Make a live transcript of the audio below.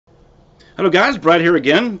Hello guys, Brad here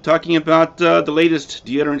again, talking about the latest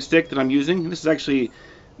deodorant stick that I'm using. This is actually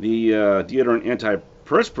the deodorant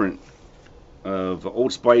Anti-Perspirant of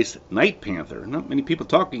Old Spice Nightpanther. Not many people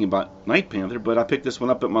talking about Nightpanther, but I picked this one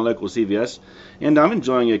up at my local CVS, and I'm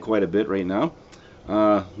enjoying it quite a bit right now.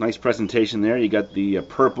 Nice presentation there. You got the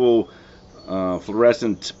purple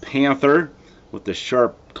fluorescent panther with the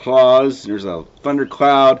sharp claws. There's a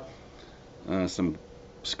thundercloud, some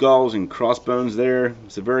skulls and crossbones there.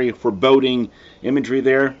 It's a very foreboding imagery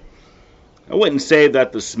there. I wouldn't say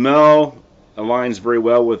that the smell aligns very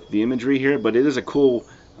well with the imagery here, but it is a cool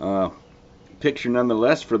picture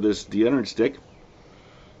nonetheless for this deodorant stick.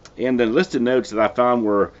 And the listed notes that I found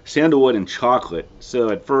were sandalwood and chocolate.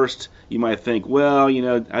 So at first you might think, well, you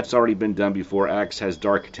know, that's already been done before. Axe has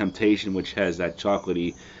Dark Temptation, which has that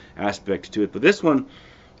chocolatey aspect to it. But this one,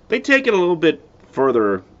 they take it a little bit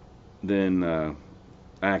further than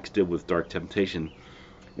Axe did with Dark Temptation.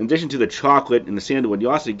 In addition to the chocolate and the sandalwood,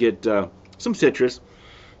 you also get some citrus.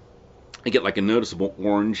 You get like a noticeable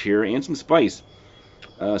orange here and some spice.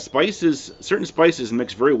 Certain spices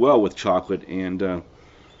mix very well with chocolate, and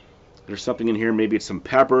there's something in here. Maybe it's some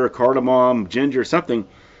pepper, cardamom, ginger, something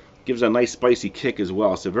gives a nice spicy kick as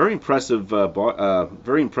well. So very impressive deodorant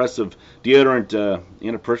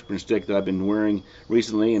antiperspirant stick that I've been wearing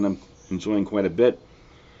recently, and I'm enjoying quite a bit.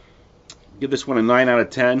 Give this one a 9 out of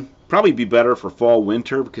 10. Probably be better for fall,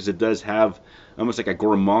 winter, because it does have almost like a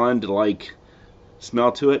gourmand-like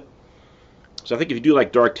smell to it. So I think if you do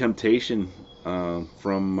like Dark Temptation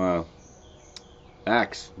from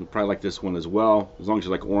Axe, you'll probably like this one as well, as long as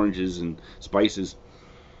you like oranges and spices.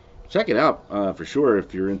 Check it out for sure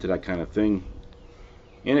if you're into that kind of thing.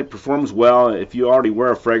 And it performs well. If you already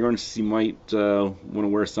wear a fragrance, you might want to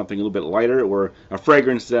wear something a little bit lighter, or a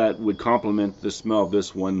fragrance that would complement the smell of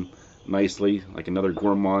this one nicely, like another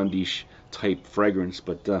gourmandish type fragrance.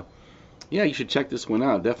 But yeah, you should check this one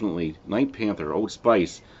out, definitely. Nightpanther, Old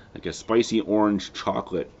Spice, like a spicy orange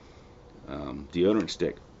chocolate deodorant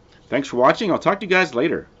stick. Thanks for watching. I'll talk to you guys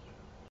later.